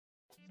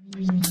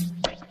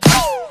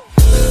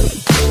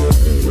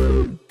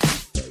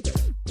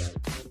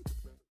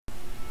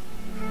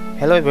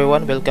Hello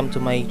everyone, welcome to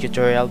my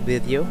tutorial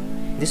video.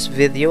 In this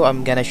video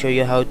I'm gonna show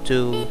you how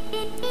to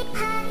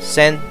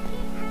send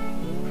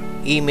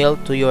email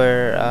to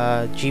your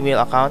Gmail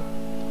account.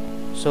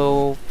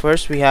 So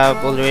first we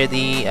have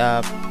already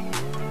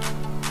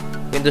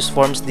Windows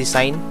Forms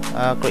design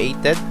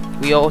created.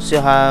 We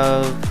also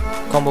have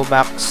combo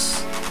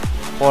box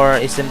for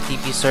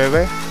SMTP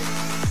server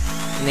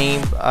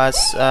named as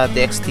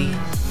TXT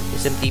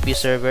SMTP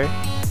server,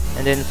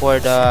 and then for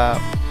the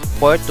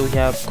port we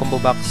have combo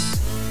box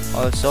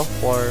also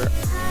for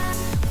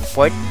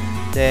port.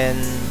 Then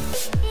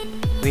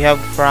we have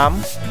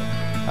from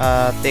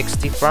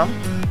TXT from,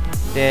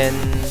 then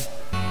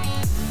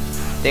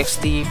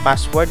TXT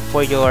password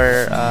for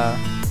your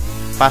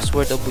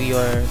password of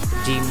your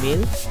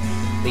Gmail.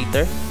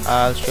 Later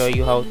I'll show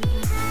you how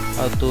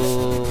to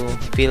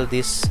fill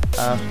these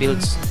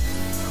fields.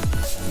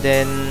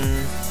 Then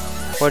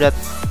for the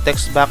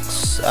text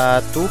box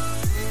 2,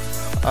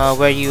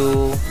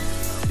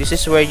 this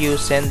is where you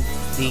send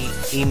the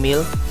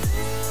email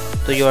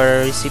to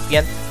your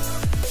recipient,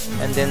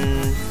 and then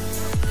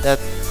the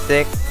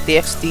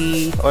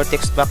TXT or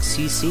text box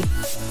CC,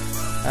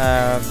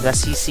 the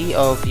CC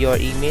of your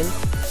email,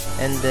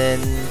 and then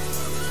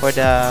for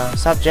the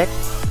subject,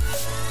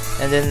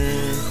 and then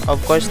of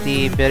course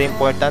the very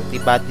important, the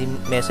body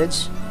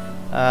message,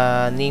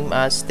 name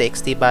as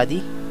TXT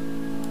body.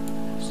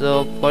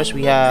 So of course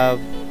we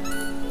have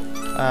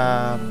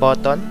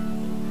button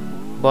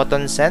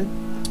send.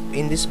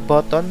 In this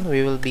button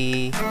we will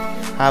be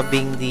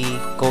having the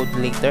code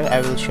later. I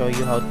will show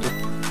you how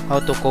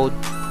to code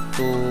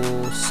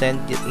to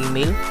send the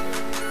email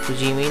to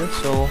Gmail.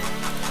 So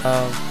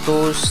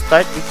to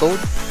start the code,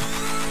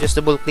 just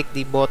double click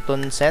the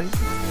button send,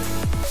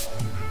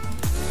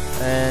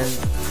 and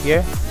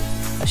here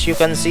as you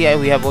can see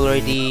we have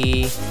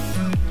already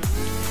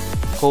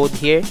code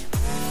here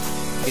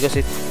because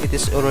it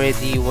is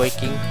already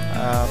working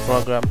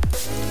program.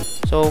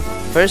 So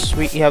first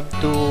we have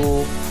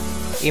to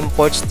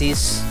import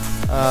this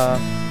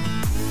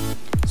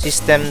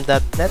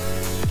system.net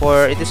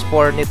for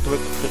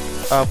network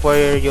for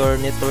your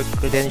network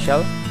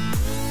credential,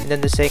 and then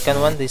the second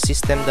one, the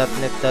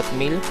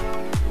system.net.mail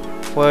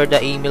for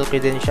the email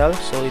credential.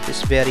 So it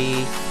is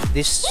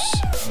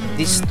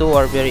these two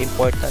are very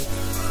important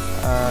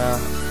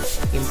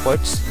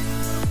imports.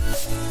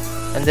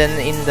 And then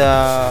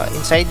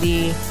inside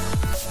the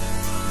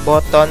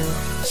button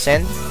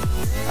send,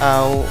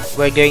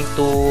 we're going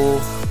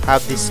to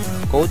have this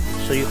code,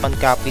 so you can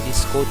copy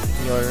this code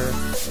in your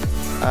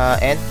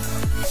end,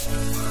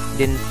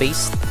 then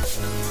paste.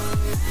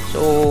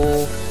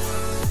 So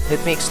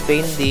let me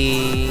explain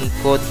the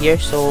code here.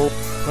 So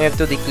we have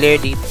to declare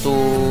the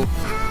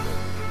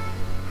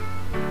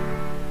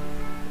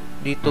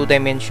two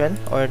dimension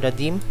or the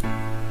dim.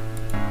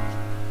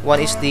 One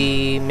is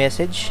the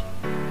message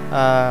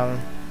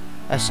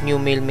as new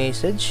mail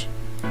message,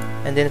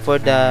 and then for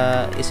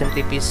the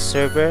SMTP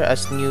server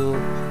as new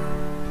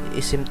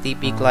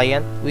SMTP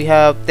client. We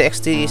have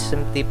TXT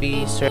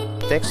SMTP server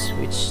text,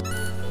 which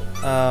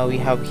we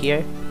have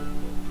here.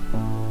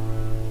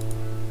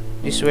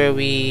 This is where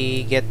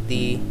we get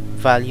the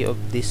value of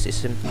this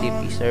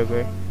SMTP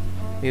server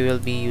we will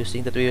be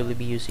using.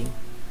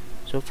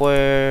 So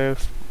for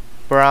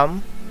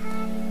from,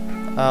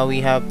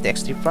 we have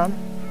TXT from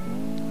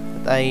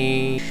that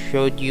I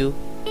showed you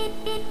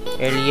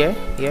earlier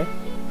here,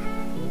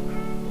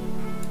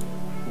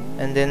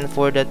 and then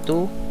for the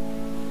to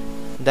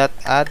dot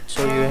add,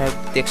 so you have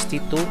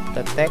TXT2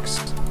 dot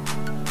text.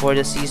 For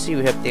the CC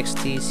we have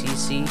TXT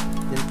CC.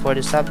 Then for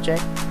the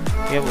subject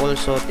we have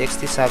also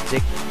TXT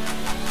subject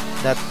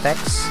dot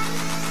text.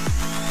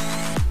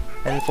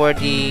 And for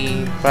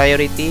the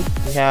priority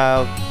we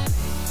have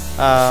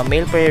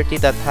mail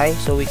priority dot high,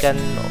 so we can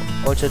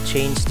also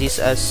change this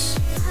as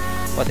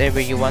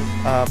whatever you want.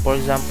 For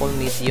example,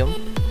 medium,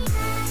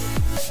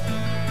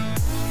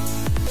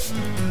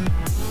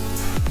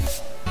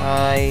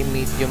 high,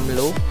 medium,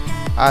 low,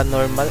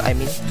 normal. I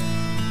mean,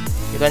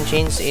 you can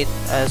change it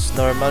as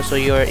normal, so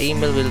your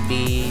email will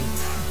be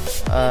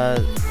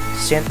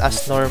sent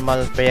as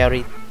normal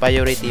priority.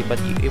 But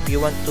if you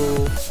want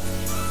to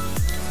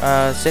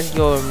send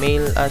your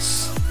mail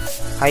as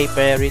high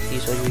priority,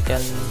 so we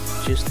can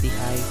choose the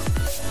high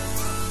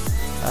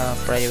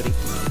priority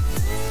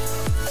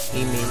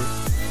email.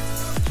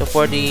 So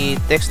for the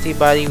TXT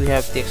body we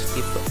have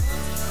TXT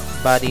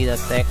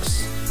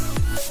body.text,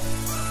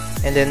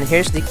 and then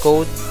here's the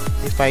code,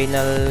 the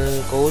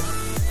final code.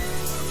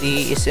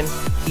 The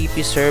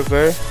SMTP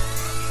server,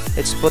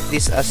 let's put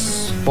this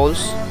as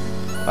false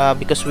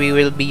because we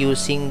will be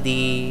using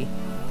the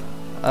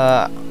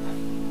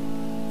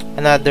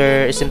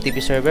another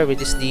SMTP server,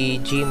 which is the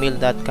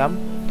gmail.com,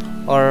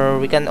 or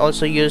we can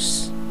also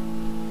use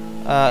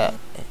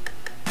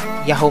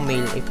Yahoo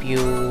Mail if you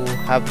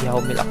have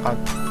Yahoo Mail account.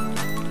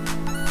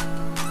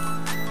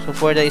 So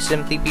for the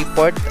SMTP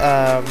port,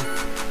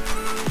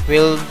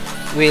 we'll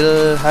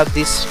have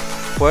this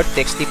port,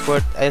 TXT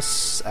port,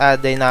 as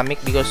dynamic,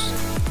 because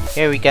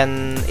here we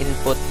can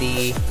input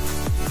the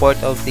port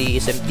of the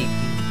SMTP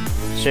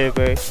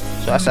server.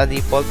 So as a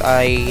default,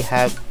 I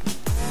have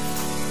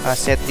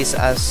set this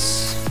as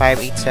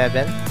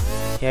 587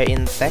 here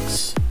in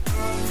text.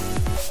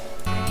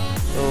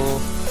 So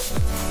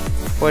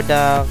for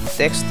the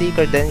TXT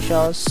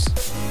credentials,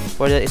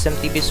 for the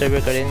SMTP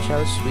server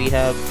credentials, we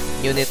have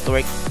new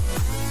network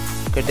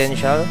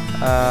credential.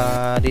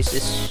 This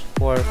is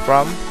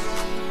from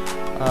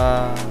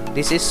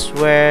this is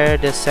where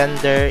the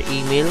sender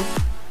email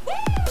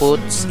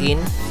puts in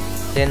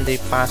then the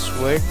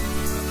password,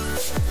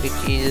 which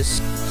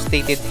is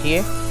stated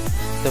here,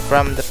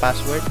 from the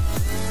password.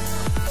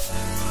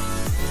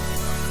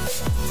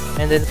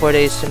 And then for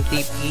the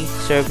SMTP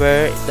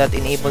server that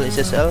enable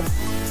SSL,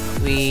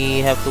 we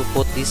have to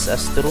put this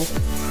as true.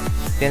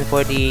 Then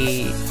for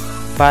the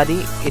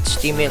body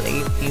HTML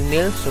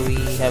email, so we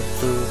have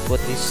to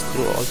put this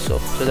true also,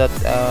 so that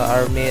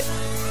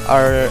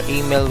our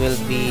email will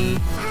be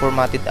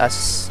formatted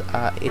as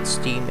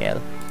HTML.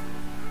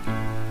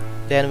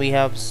 Then we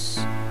have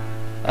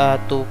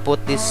to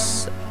put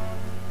this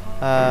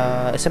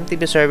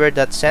SMTP server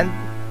that send,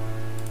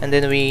 and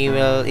then we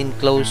will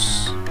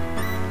enclose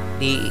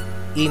the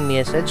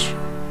e-message.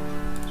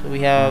 So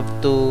we have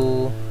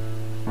to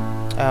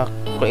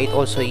create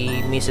also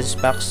a message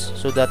box,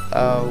 so that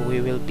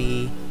we will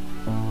be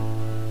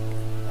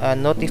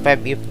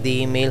notified if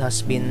the email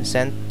has been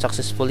sent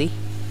successfully.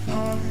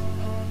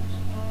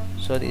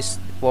 So this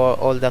for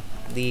all the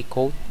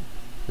code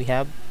we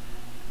have.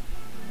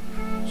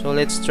 So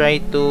let's try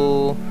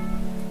to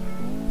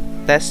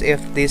test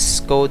if this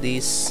code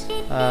is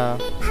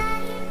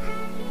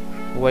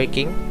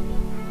working.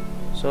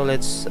 So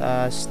let's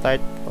start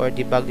or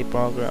debug the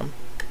program.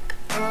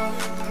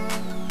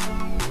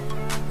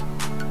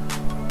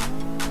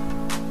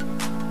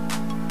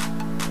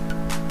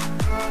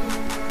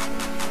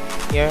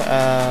 Here,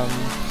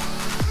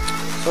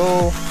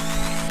 so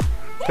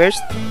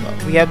first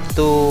we have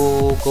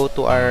to go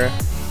to our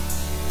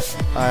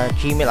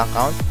Gmail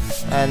account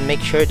and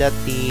make sure that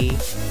the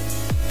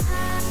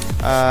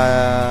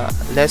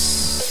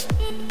less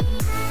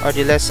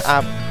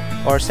app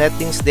or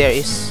settings there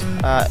is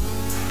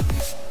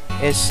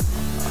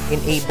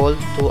enabled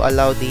to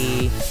allow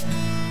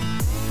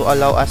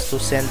us to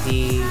send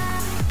the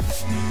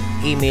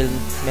email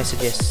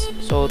messages.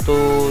 So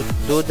to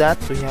do that,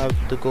 we have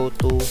to go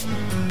to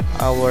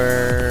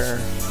our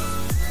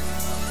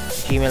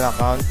Gmail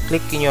account,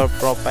 click in your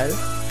profile,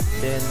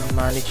 then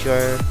manage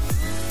your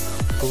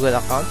Google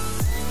account,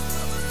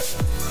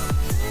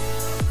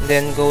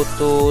 then go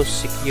to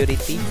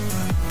security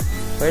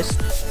first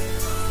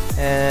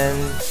and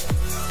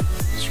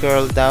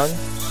scroll down.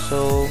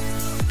 So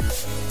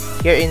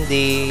here in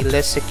the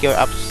less secure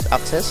apps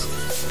access,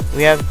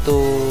 we have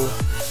to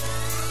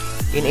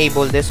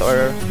enable this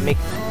or make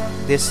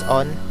this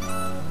on,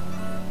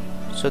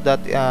 so that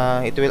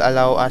it will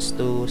allow us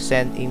to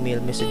send email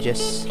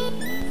messages.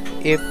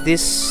 If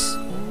this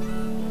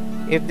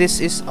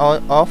is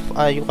off,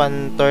 you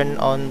can turn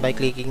on by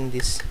clicking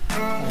this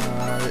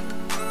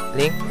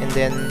link, and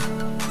then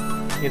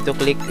you have to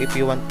click if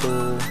you want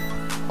to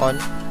on.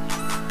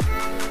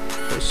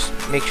 Just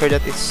make sure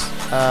that it's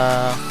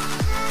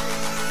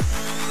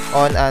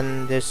on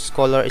and this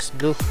color is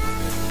blue,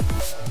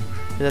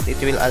 so that it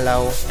will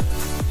allow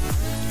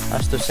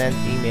us to send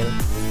email.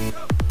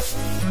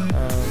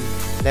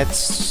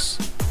 Let's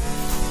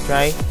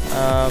try.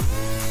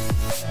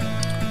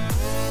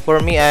 For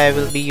me, I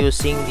will be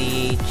using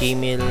the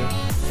Gmail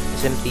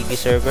SMTP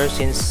server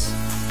since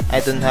I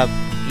don't have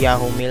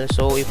Yahoo Mail.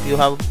 So if you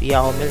have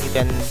Yahoo Mail, you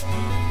can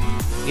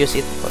use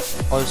it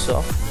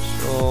also.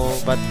 So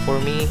but for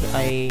me,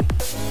 I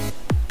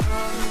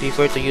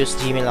prefer to use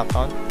Gmail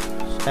account.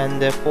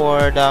 And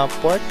for the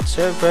port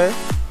server,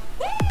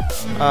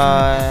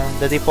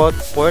 the default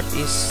port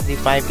is the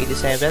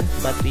 587,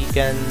 but we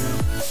can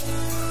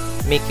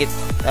make it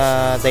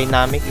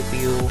dynamic if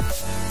you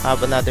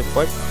have another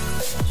port.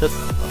 So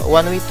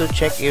one way to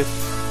check if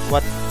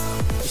what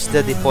is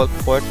the default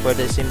port for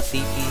the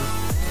SMTP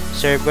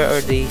server or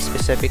the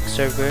specific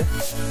server,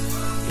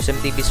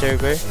 SMTP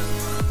server,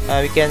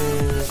 we can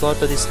go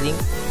to this link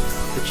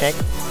to check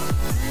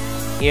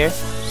here.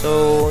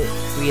 So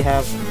we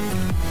have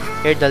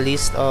here the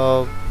list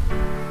of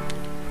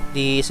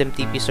the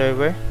SMTP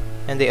server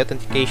and the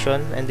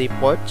authentication and the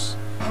ports.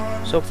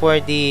 So for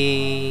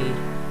the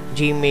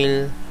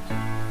Gmail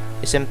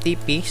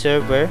SMTP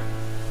server,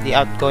 the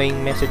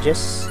outgoing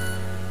messages,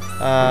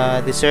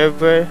 the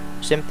server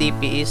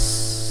SMTP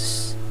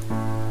is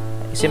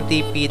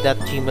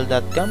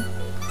smtp.gmail.com,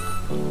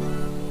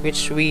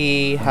 which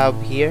we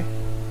have here,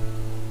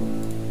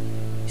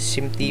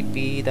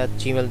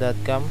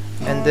 smtp.gmail.com.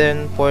 and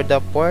then for the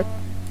port,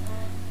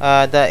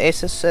 the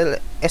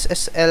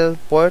SSL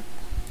port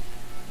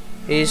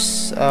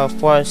is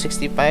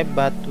 465,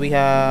 but we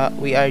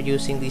are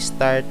using the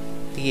start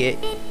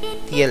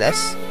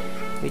TLS,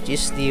 which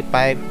is the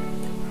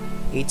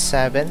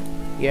 587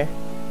 here.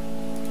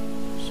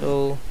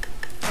 So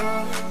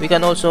we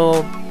can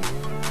also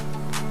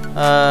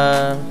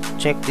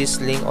check this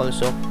link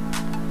also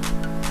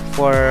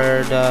for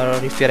the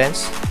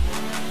reference.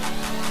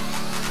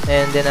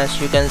 And then as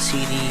you can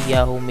see the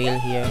Yahoo Mail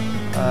here,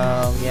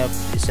 we have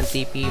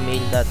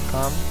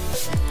smtpmail.com,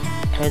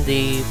 and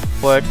the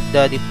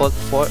default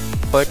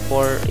port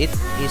for it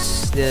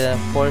is the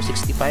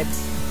 465.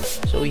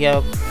 So we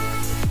have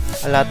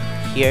a lot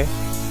here.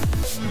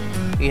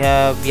 We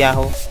have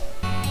Yahoo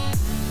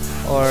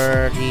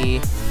or the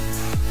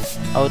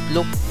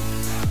Outlook.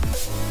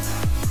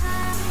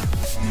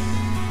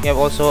 We have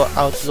also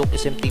Outlook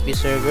SMTP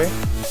server.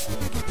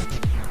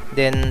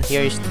 Then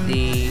here is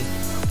the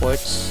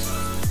ports.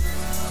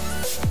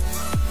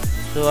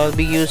 So I'll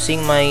be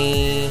using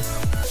my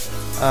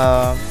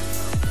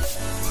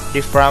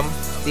from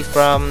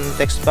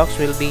text box.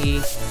 I'll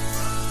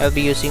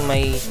be using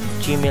my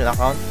Gmail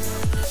account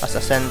as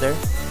a sender.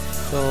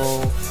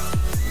 So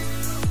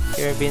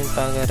Kervin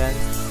Pagaran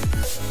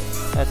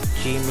at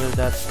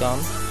gmail.com,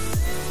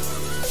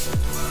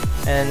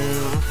 and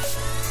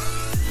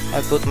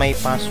I'll put my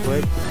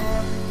password,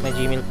 my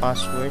Gmail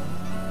password.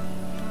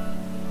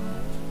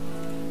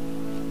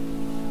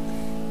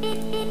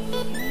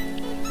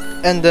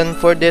 And then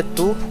for the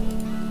two,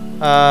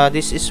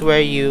 this is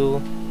where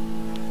you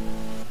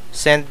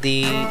send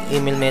the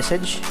email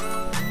message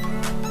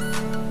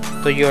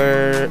to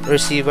your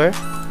receiver.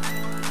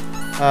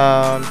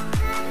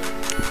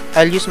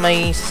 I'll use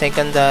my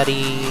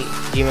secondary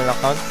Gmail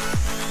account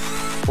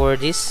for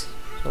this.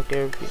 So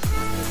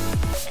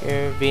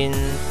Kervin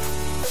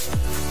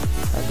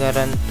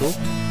Agaran2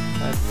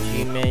 at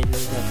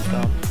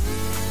gmail.com,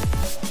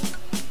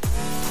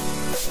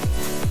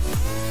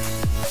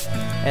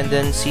 and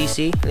then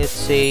CC, let's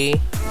say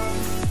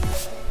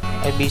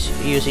I'll be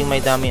using my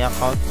dummy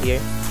account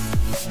here,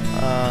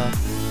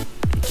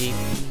 GP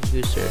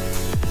user.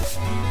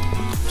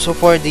 So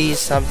for the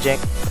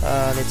subject,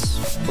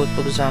 let's put,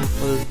 for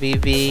example,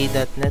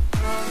 vv.net,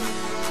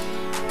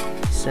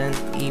 send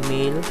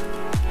email,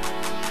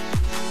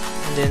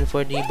 and then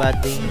for the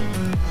body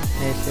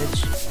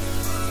message,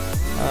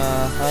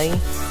 hi,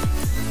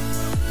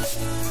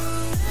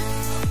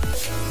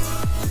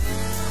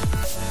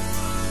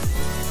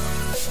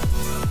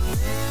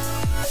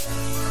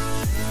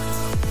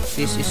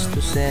 this is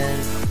to send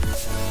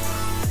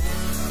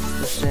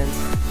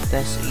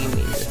test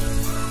email.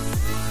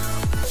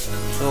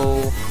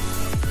 So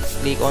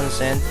click on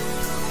send.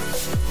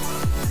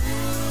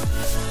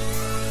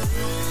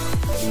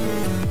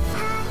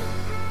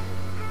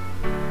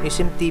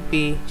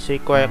 SMTP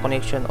require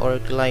connection or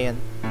client.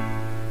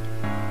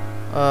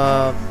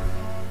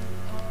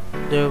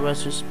 There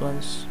was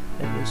response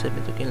admin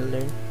to can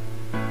learn.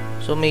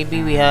 So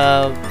maybe we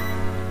have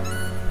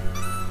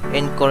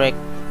incorrect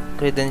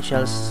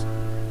credentials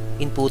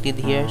inputted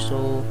here,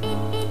 so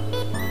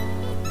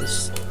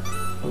let's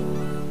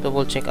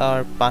double check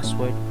our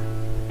password.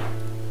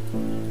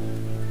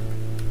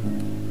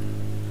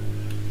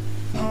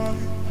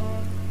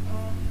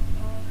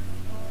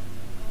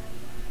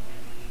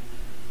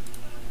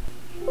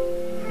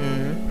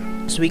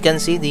 So we can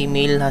see the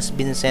email has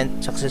been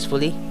sent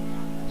successfully,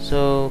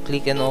 so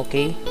click on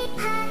OK.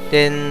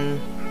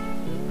 Then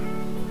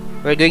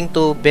we're going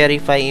to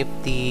verify if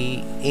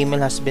the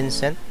email has been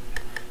sent.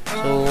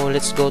 So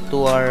let's go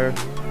to our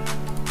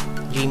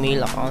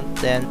Gmail account,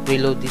 then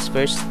reload this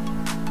first.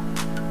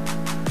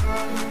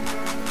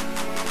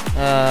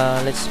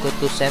 Let's go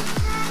to send.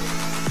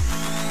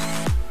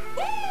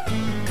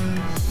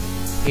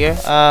 Here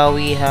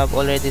we have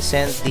already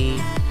sent the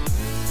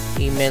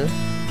email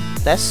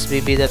test,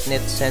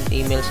 vv.net sent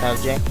email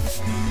subject,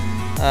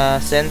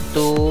 sent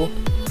to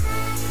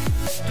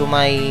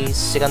my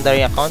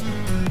secondary account,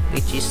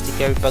 which is the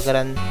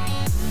kerpagaran2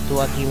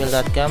 at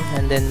gmail.com,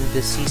 and then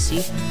the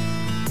CC,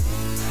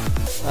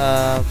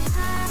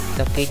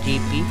 the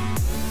KGP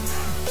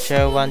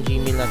share1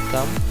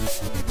 gmail.com.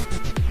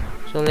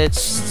 So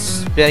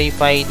let's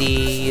verify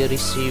the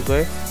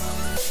receiver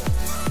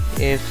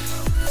if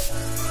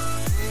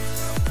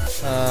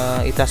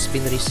it has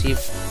been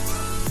received.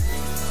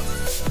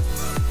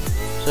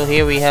 So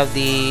here we have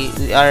we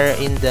are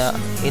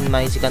in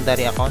my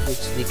secondary account, which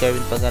is the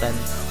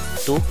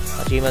kervinpagaran2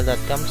 at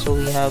gmail.com. So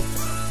we have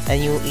a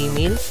new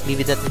email,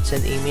 vv.net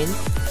send email.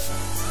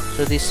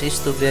 So this is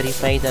to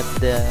verify that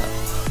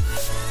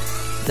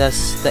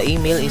the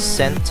email is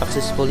sent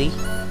successfully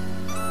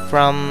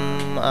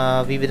from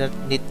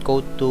vv.net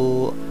code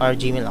to our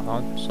Gmail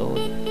account. So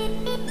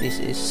this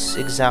is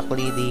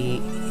exactly the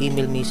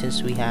email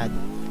message we had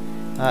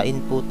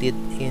inputted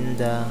in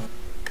the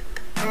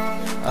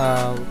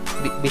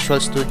Visual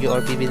Studio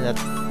or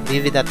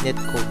vv.net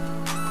code.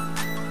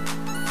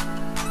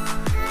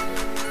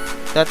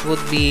 That would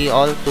be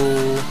all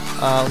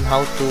on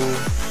how to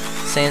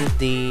send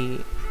the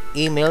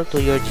email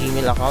to your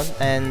Gmail account,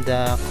 and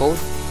code.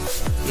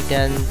 You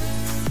can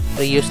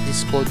reuse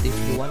this code if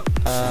you want.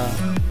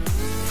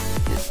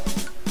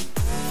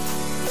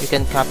 You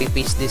can copy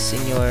paste this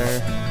in your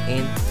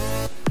end.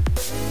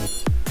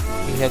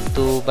 You have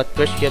to, but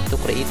first you have to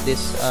create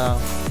this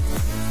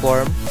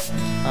form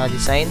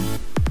design.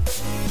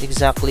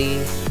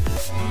 Exactly,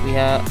 you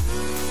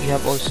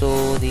have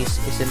also this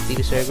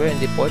SMTP server and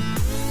the port.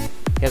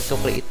 you have to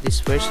create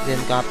this first, then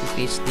copy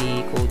paste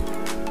the code,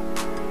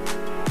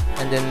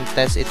 and then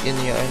test it in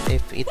your end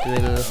if it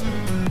will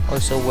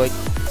also work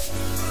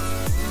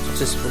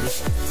successfully.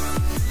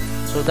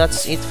 So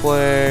that's it for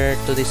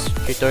today's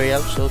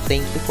tutorial. So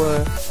thank you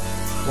for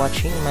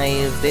watching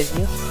my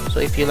video. So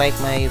if you like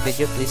my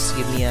video, please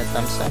give me a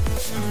thumbs up,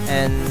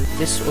 and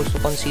please also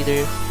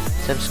consider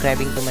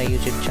subscribing to my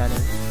YouTube channel.